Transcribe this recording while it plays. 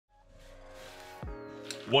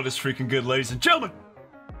What is freaking good, ladies and gentlemen?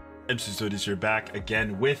 MC Studios here, back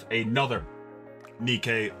again with another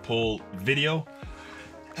Nikke pull video.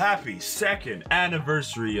 Happy 2nd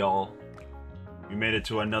anniversary, y'all. We made it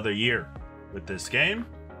to another year with this game.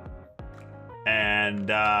 And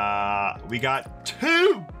we got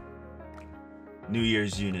 2 New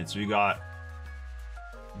Year's units. We got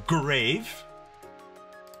Grave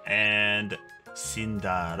and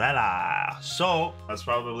Cinderella. So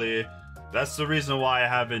that's the reason why I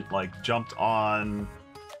haven't like jumped on,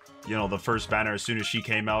 you know, the first banner as soon as she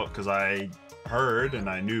came out, because I heard and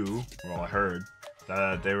I knew, well, I heard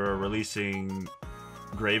that they were releasing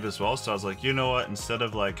Grave as well. So I was like, you know what, instead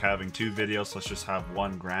of like having 2 videos, let's just have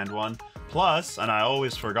one grand one. Plus, and I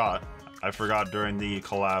always forgot, during the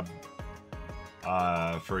collab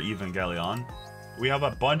for Evangelion, we have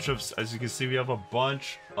a bunch of, as you can see, we have a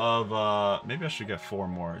bunch of, maybe I should get 4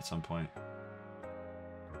 more at some point.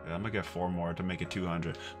 Yeah, I'm gonna get 4 more to make it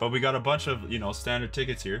 200. But we got a bunch of, you know, standard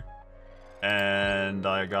tickets here. And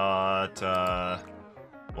I got,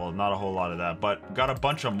 well, not a whole lot of that, but got a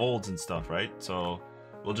bunch of molds and stuff, right? So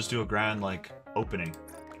we'll just do a grand, like, opening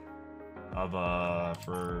of,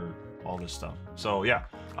 for all this stuff. So, yeah.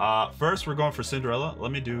 First, we're going for Cinderella.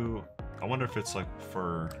 Let me do, I wonder if it's, like,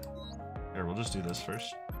 for, here, we'll just do this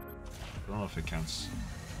first. I don't know if it counts.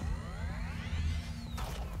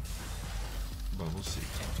 But we'll see.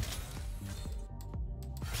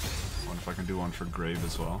 I wonder if I can do one for Grave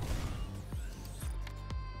as well.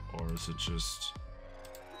 Or is it just...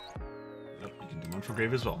 Yep, you can do one for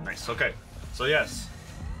Grave as well. Nice, okay. So yes,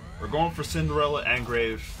 we're going for Cinderella and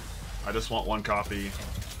Grave. I just want 1 copy.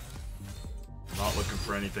 I'm not looking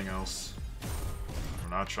for anything else. We're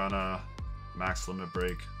not trying to max limit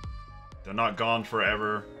break. They're not gone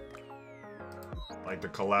forever, like the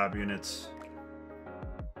collab units.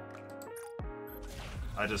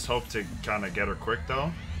 I just hope to kind of get her quick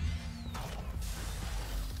though.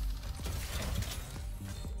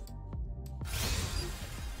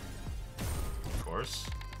 Of course.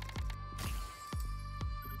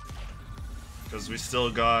 Because we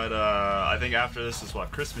still got, I think after this is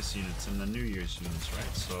what, Christmas units and the New Year's units,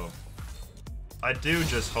 right? So I do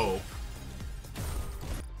just hope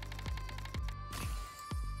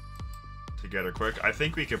to get her quick. I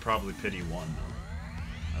think we could probably pity 1 though.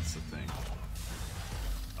 That's the thing.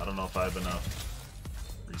 I don't know if I have enough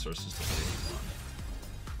resources to pity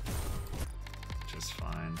 1. Which is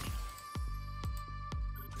fine.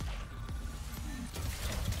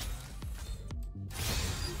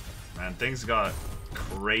 Man, things got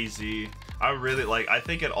crazy. I really like, I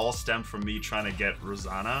think it all stemmed from me trying to get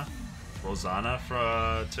Rosanna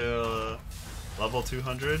to level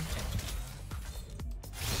 200.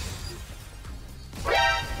 Ooh,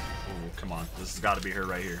 come on. This has got to be her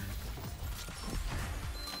right here.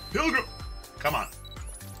 Pilgrim! Come on.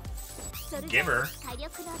 Give her.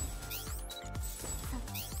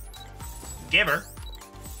 Give her.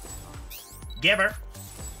 Give her.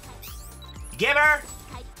 Give her!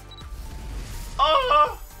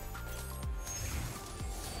 Oh!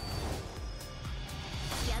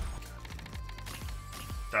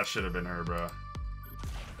 That should have been her, bro.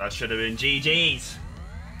 That should have been GG's.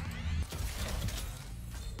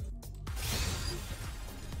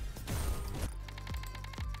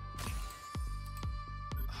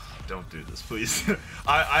 Don't do this, please.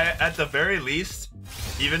 I at the very least,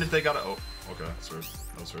 even if they got a, oh, okay, that's weird.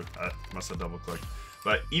 That was weird. I must have double clicked.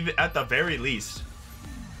 But even at the very least,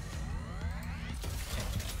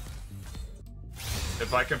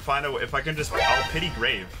 if I can find a, if I can just, I'll pity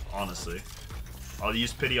Grave, honestly. I'll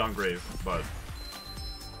use pity on Grave, but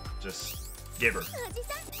just give her.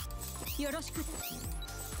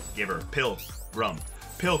 Give her. Pilgrim.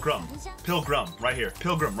 Pilgrim. Pilgrim. Right here.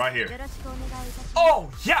 Pilgrim. Right here. Oh,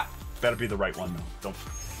 yeah! Better be the right one, though.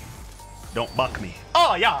 Don't buck me.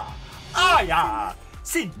 Oh, yeah! Oh, yeah!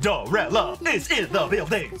 Cinderella is in the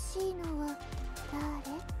building!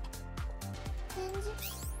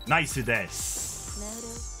 Nice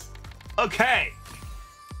desu. Okay!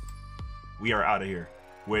 We are out of here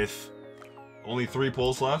with only 3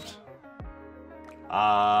 pulls left.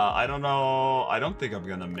 I don't know. I don't think I'm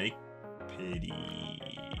gonna make pity.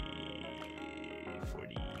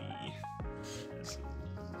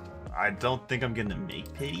 I don't think I'm gonna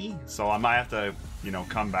make pity, so I might have to, you know,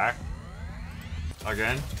 come back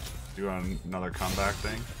again, do another comeback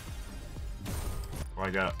thing, where I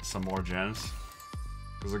got some more gems.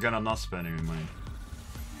 Because again, I'm not spending any money.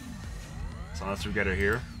 So unless we get her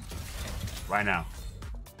here, right now,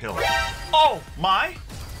 pill. Oh my!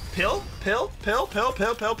 Pill, pill, pill, pill,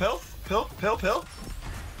 pill, pill, pill, pill, pill, pill.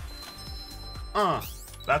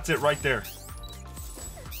 That's it right there.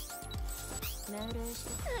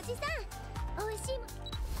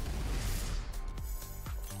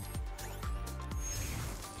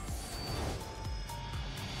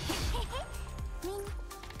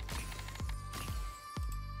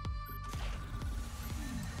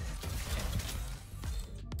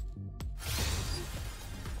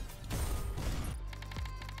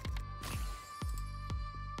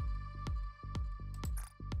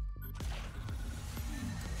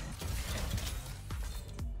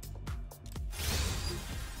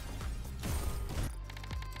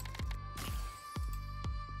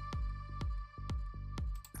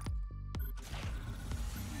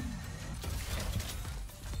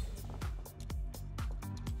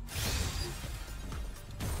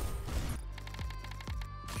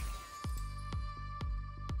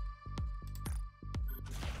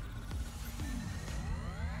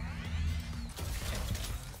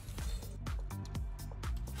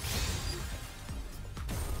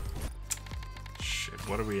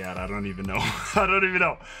 What are we at? I don't even know. I don't even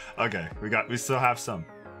know. Okay, we still have some.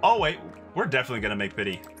 Oh wait, we're definitely gonna make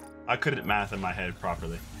pity. I couldn't math in my head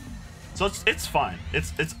properly. So it's fine.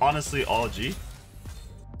 It's honestly all G.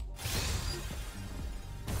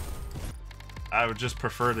 I would just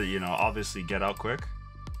prefer to, you know, obviously get out quick.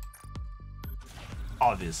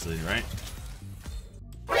 Obviously, right?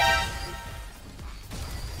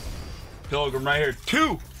 Pilgrim right here.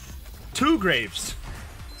 Two graves.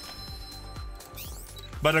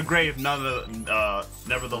 But a grave,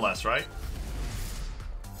 nevertheless, right?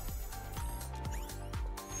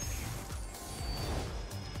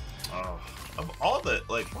 Oh, of all the,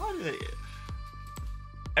 like, why do they...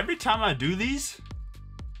 Every time I do these,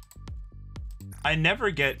 I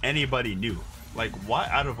never get anybody new. Like, what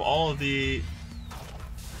out of all of the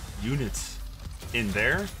units in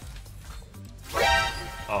there?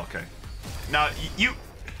 Oh, okay. Now, you...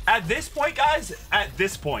 At this point, guys, at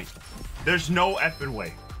this point, there's no effing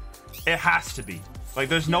way. It has to be. Like,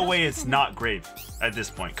 there's no way it's not grave at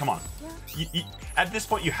this point. Come on. At this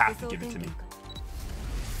point, you have to give it to me.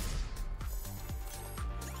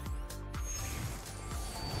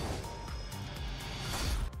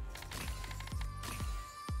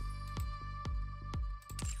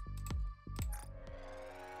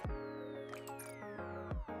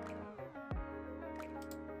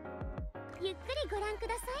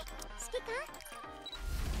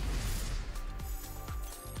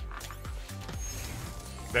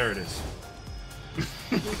 There it is.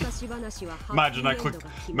 Imagine I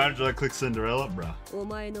click Cinderella, bruh.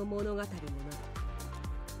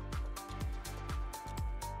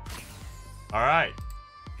 All right.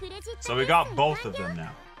 So we got both of them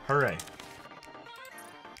now. Hooray.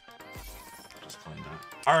 Just playing that.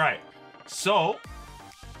 All right. So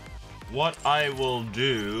what I will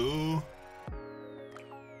do,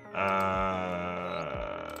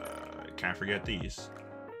 can't forget these.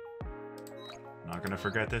 Not gonna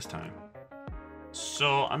forget this time.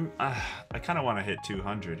 So I kind of want to hit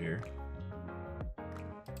 200 here.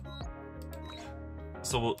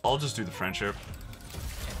 So I'll just do the friendship.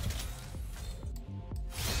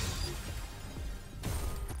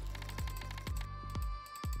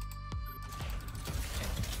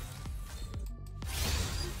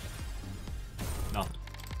 Nothing.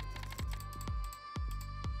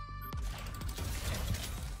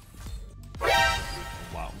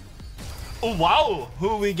 Wow. Oh wow! Who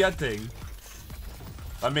are we getting?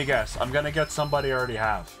 Let me guess. I'm gonna get somebody I already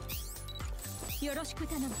have.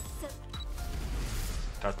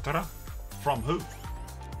 Ta-ta-da? From who?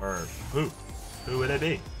 Or who? Who would it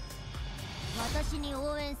be?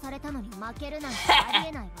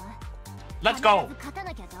 Let's go!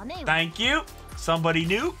 Thank you! Somebody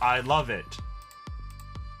new? I love it.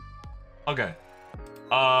 Okay.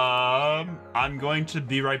 I'm going to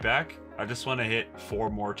be right back. I just want to hit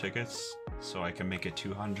 4 more tickets so I can make it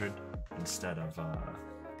 200 instead of,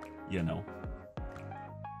 you know,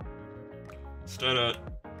 instead of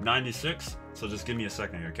 96. So just give me a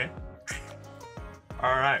second here, okay?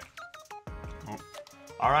 All right. Oh.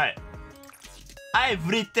 All right. I've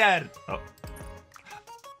returned. Oh.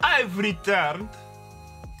 I've returned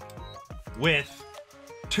with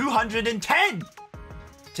 210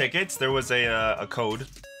 tickets. There was a code,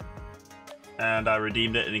 and I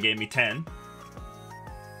redeemed it, and it gave me 10.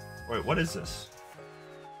 Wait, what is this?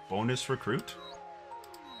 Bonus recruit?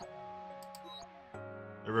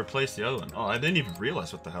 It replaced the other one. Oh, I didn't even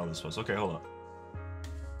realize what the hell this was. Okay, hold up.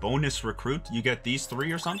 Bonus recruit? You get these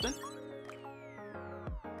 3 or something?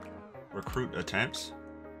 Recruit attempts?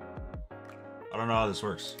 I don't know how this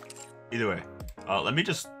works. Either way. Let me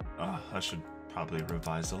just... I should probably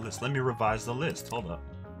revise the list. Let me revise the list. Hold up.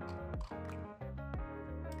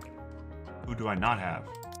 Who do I not have?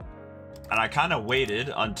 And I kind of waited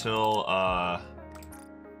until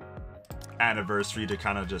anniversary to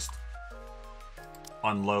kind of just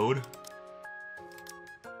unload.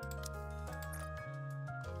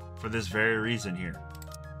 For this very reason here.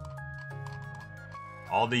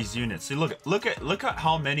 All these units. See, look at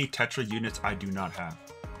how many Tetra units I do not have.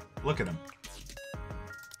 Look at them.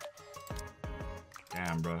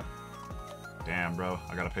 Damn, bro. Damn, bro.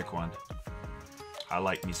 I gotta pick one. I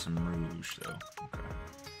like me some Rouge, though.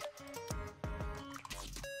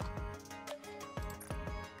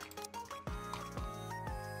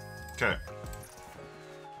 Okay.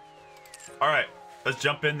 All right, let's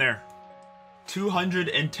jump in there.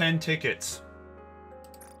 210 tickets.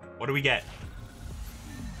 What do we get?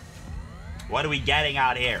 What are we getting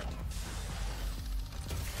out here?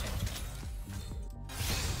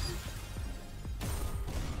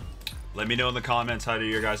 Let me know in the comments how do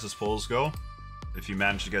your guys' polls go. If you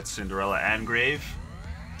managed to get Cinderella and Grave.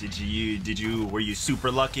 Were you super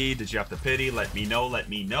lucky? Did you have to pity? Let me know, let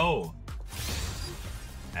me know.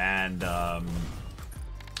 And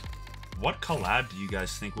what collab do you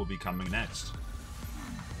guys think will be coming next?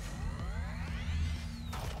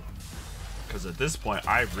 Because at this point,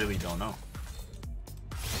 I really don't know.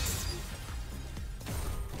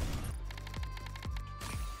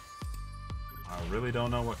 I really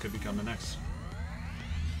don't know what could be coming next.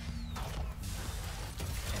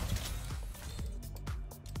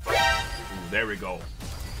 Ooh, there we go.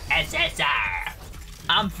 SSR!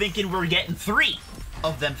 I'm thinking we're getting 3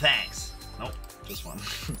 of them things. Nope, just one.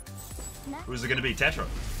 Who's it gonna be? Tetra.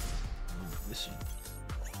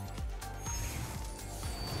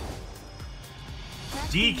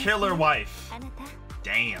 D-Killer Wife.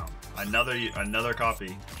 Damn. Another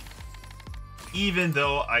copy. Even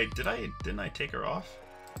though didn't I take her off?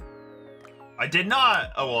 I did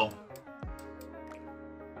not. Oh well.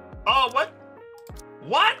 Oh, what?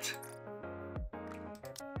 What?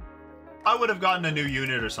 I would have gotten a new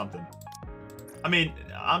unit or something. I mean,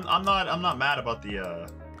 I'm not mad about the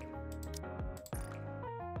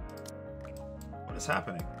what is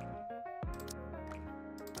happening?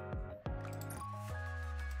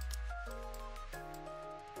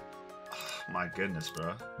 Oh, my goodness,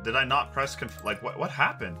 bro. Did I not press like what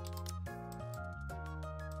happened?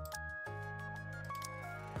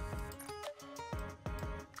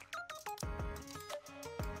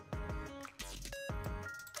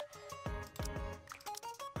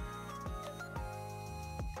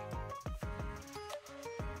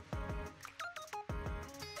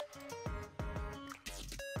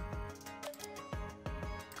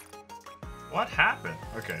 What happened?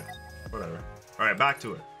 Okay, whatever. All right, back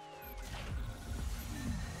to it.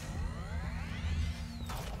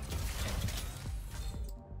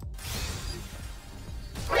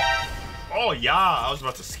 Oh yeah, I was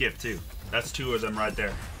about to skip too. That's 2 of them right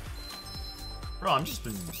there. Bro, I'm just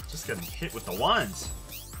getting hit with the ones.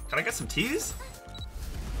 Can I get some T's?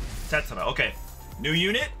 Tetra. Okay, new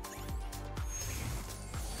unit.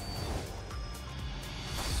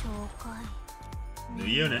 New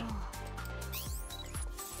unit.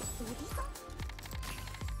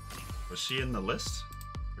 Was she in the list?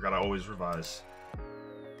 I gotta always revise.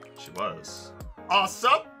 She was.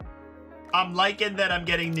 Awesome! I'm liking that I'm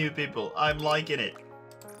getting new people. I'm liking it.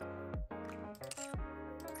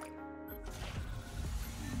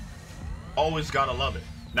 Always gotta love it.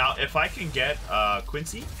 Now, if I can get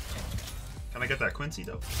Quincy, can I get that Quincy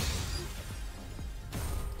though?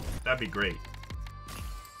 That'd be great.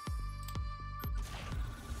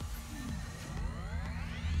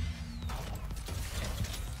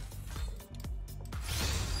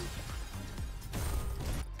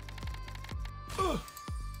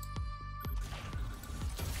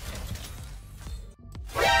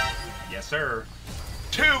 Yes, sir.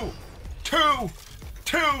 2, 2,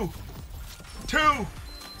 2, 2,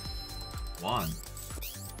 1.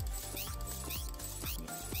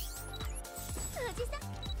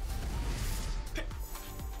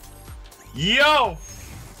 Yo!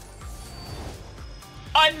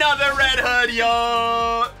 Another Red Hood,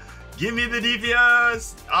 yo! Give me the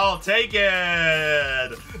DPS! I'll take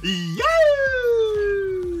it! Yo!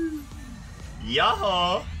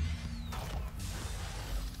 Yo!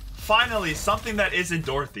 Finally, something that isn't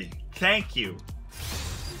Dorothy. Thank you.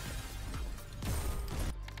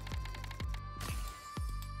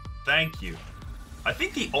 Thank you. I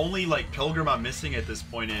think the only, like, Pilgrim I'm missing at this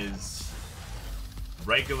point is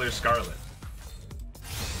regular Scarlet.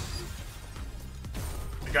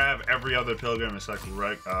 I think I have every other Pilgrim except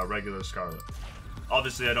regular Scarlet.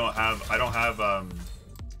 Obviously, I don't have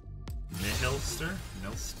Nihilster?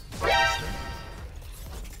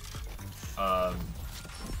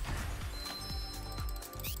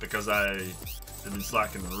 because I've been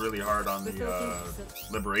slacking really hard on the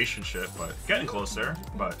liberation shit, but getting closer.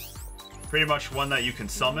 But pretty much one that you can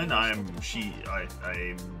summon. I'm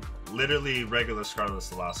literally regular Scarlet's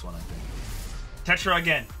the last one, I think. Tetra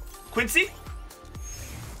again. Quincy?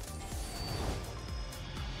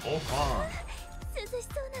 Oh, come on.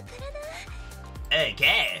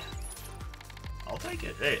 Okay. I'll take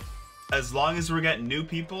it. Hey, as long as we're getting new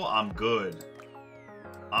people, I'm good.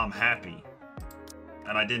 I'm happy.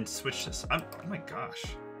 And I didn't switch this. Oh my gosh.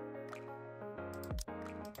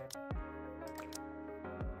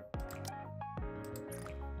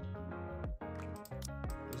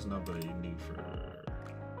 There's nobody new for...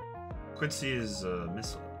 Quincy is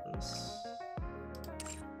missile.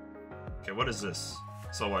 Okay, what is this?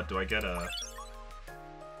 So what, do I get a...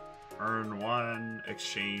 Earn 1,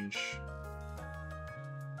 exchange,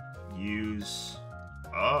 use...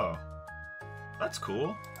 Oh. That's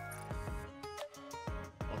cool.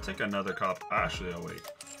 I'll take another cop. Actually, I'll wait.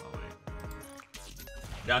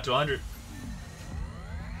 Down to 100.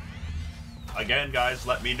 Again, guys,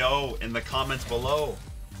 let me know in the comments below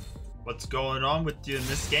what's going on with you in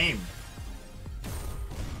this game.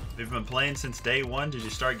 If you've been playing since day one, did you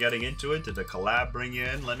start getting into it? Did the collab bring you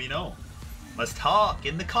in? Let me know. Let's talk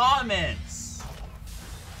in the comments.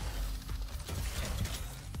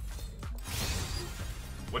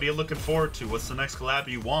 What are you looking forward to? What's the next collab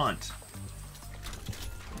you want?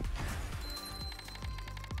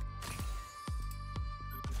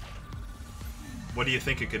 What do you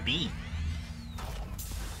think it could be?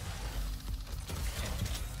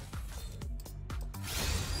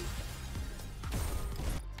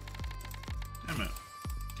 Damn it.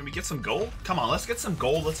 Can we get some gold? Come on, let's get some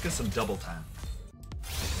gold. Let's get some double time.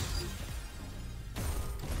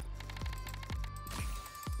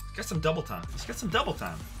 Let's get some double time. Let's get some double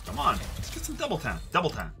time. Come on. Let's get some double time. Double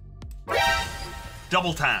time.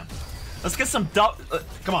 Double time. Let's get some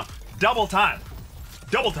come on. Double time.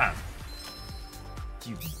 Double time.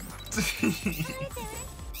 You.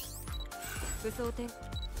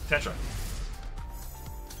 Tetra.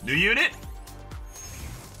 New unit.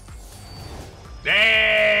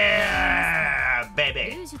 Yeah,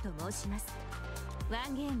 baby.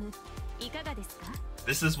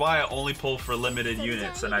 This is why I only pull for limited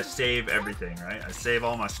units and I save everything, right? I save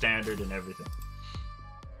all my standard and everything.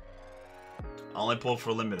 I only pull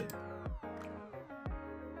for limited.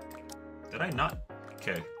 Did I not?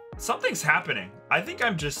 Okay. Something's happening. I think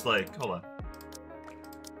I'm just like, hold on.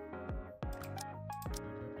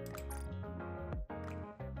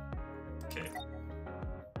 Okay.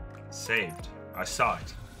 Saved. I saw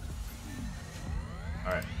it.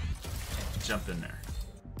 Alright. Jump in there.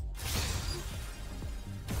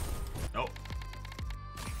 Nope.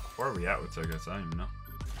 Where are we at with tickets? I don't even know.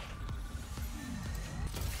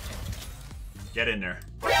 Get in there.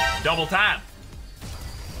 Double time!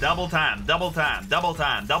 Double time, double time, double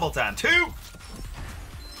time, double time. 2!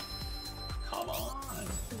 Come on.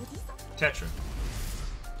 Tetra.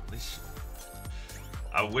 At least...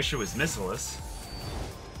 I wish it was missileless.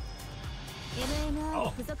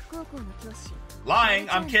 Oh. Lying,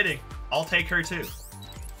 I'm kidding. I'll take her too.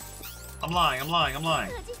 I'm lying, I'm lying, I'm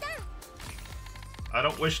lying. I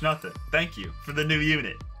don't wish nothing. Thank you for the new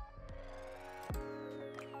unit.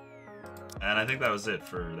 And I think that was it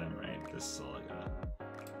for them, right? This is all I got.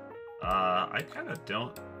 I kind of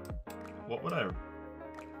don't... What would I...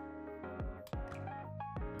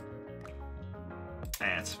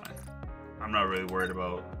 it's fine. I'm not really worried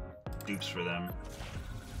about dupes for them.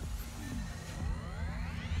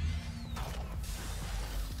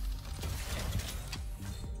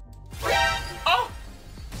 Oh!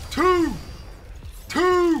 2!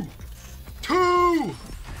 2! 2!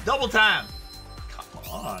 Double time! Come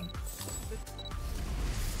on.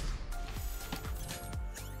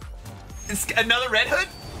 Another Red Hood?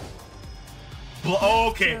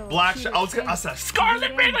 Okay, Black Shot. I said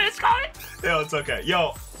Scarlet, baby, Scarlet! Yo, it's okay.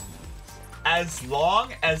 Yo, as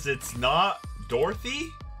long as it's not Dorothy,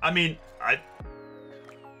 I mean,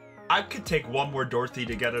 I could take one more Dorothy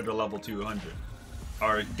to get her to level 200.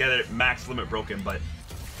 Or get it max limit broken, but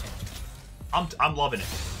I'm loving it.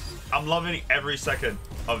 I'm loving every second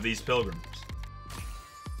of these pilgrims.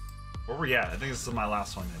 Where were we at? I think this is my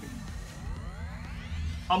last one, maybe.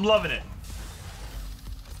 I'm loving it.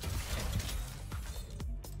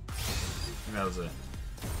 That was it.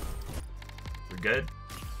 We're good?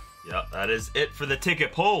 Yep, that is it for the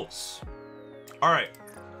ticket pulls. Alright.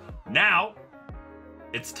 Now,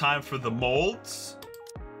 it's time for the molds.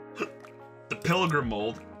 The Pilgrim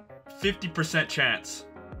mold. 50% chance.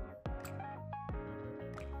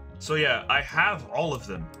 So yeah, I have all of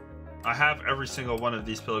them. I have every single one of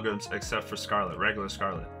these pilgrims except for Scarlet, regular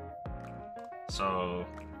Scarlet. So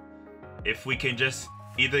if we can just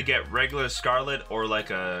either get regular Scarlet or like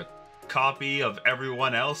a copy of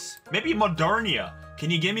everyone else. Maybe Modernia.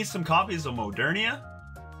 Can you give me some copies of Modernia?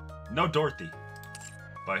 No Dorothy.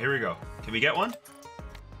 But here we go. Can we get one?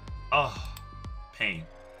 Oh, pain.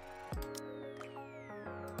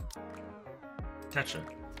 Tetra.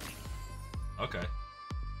 Okay.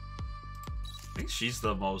 I think she's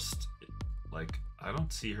the most, like, I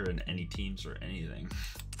don't see her in any teams or anything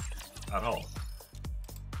at all.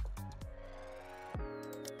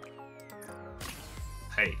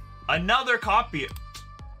 Hey, another copy.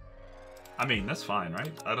 I mean, that's fine,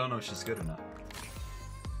 right? I don't know if she's good or not.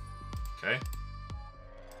 Okay.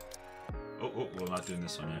 Oh, we're not doing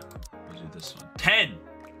this one yet. We'll do this one. 10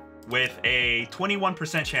 with a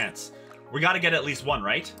 21% chance. We got to get at least one,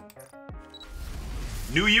 right?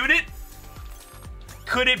 New unit?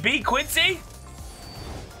 Could it be Quincy?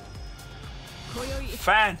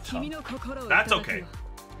 Phantom. That's okay.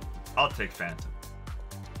 I'll take Phantom.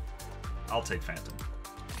 I'll take Phantom.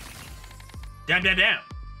 Damn, damn, damn.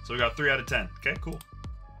 So we got 3 out of 10. Okay, cool.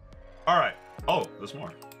 All right. Oh, there's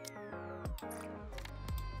more.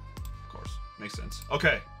 Of course. Makes sense.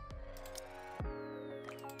 Okay.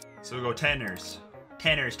 So we go tenors.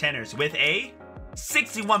 Tenors with a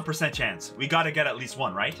 61% chance. We got to get at least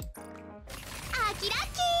one, right?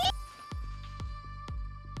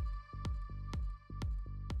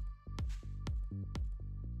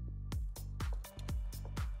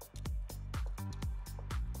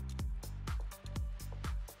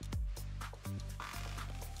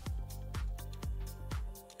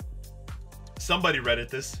 Somebody Reddit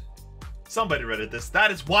this. Somebody Reddit this. That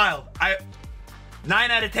is wild.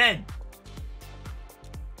 9 out of 10.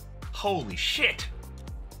 Holy shit.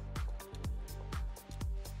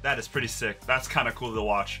 That is pretty sick. That's kind of cool to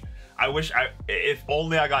watch. I wish if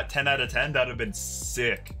only I got 10 out of 10, that would have been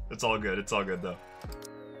sick. It's all good. It's all good though.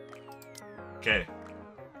 Okay.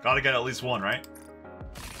 Gotta get at least one, right?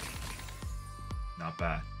 Not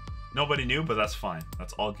bad. Nobody knew, but that's fine.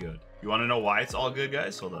 That's all good. You want to know why it's all good,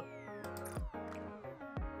 guys? Hold up.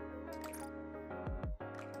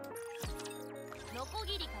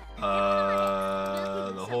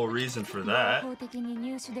 The whole reason for that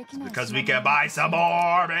is because we can buy some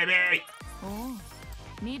more, baby!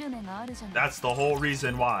 That's the whole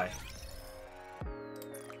reason why.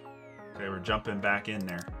 Okay, we're jumping back in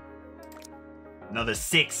there. Another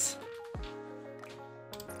 6.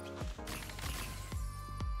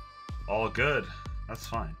 All good. That's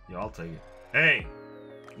fine. Yeah, I'll take it. Hey,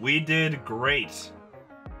 we did great.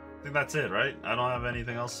 I think that's it, right? I don't have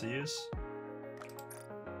anything else to use.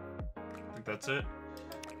 I think that's it.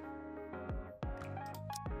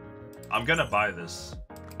 I'm gonna buy this.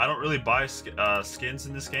 I don't really buy skins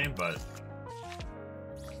in this game, but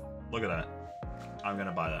look at that. I'm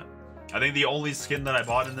gonna buy that. I think the only skin that I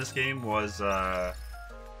bought in this game was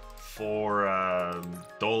for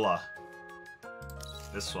Dola.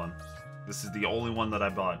 This one. This is the only one that I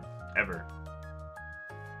bought ever.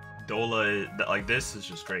 Dola, like this is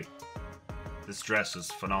just great. This dress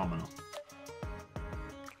is phenomenal.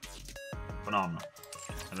 Phenomenal.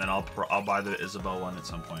 And then I'll buy the Isabel one at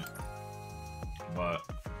some point. But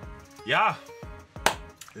yeah,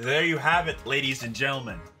 there you have it, ladies and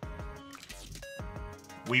gentlemen.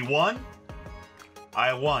 We won.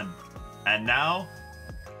 I won. And now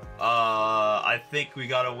I think we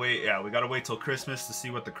gotta wait. Yeah, we gotta wait till Christmas to see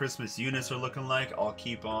what the Christmas units are looking like. I'll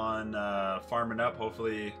keep on farming up.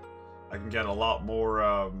 Hopefully I can get a lot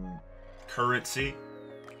more currency.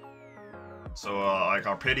 So like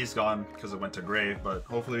our pity's gone because it went to grave, but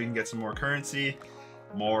hopefully we can get some more currency,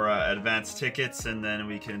 more advanced tickets, and then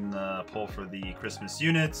we can pull for the Christmas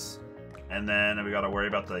units, and then we got to worry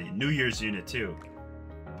about the New Year's unit too.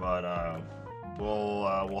 But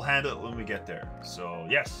we'll handle it when we get there. So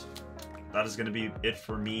yes, that is going to be it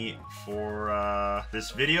for me for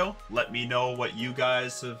this video. Let me know what you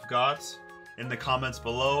guys have got in the comments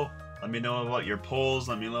below. Let me know about your polls.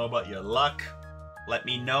 Let me know about your luck. Let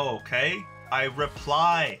me know, okay? I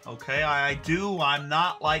reply, okay? I do. I'm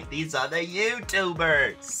not like these other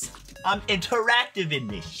YouTubers. I'm interactive in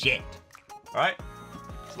this shit. Alright?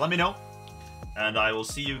 So let me know. And I will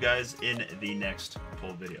see you guys in the next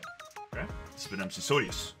poll video. Okay? This has been MC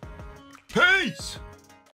Sodius. Peace!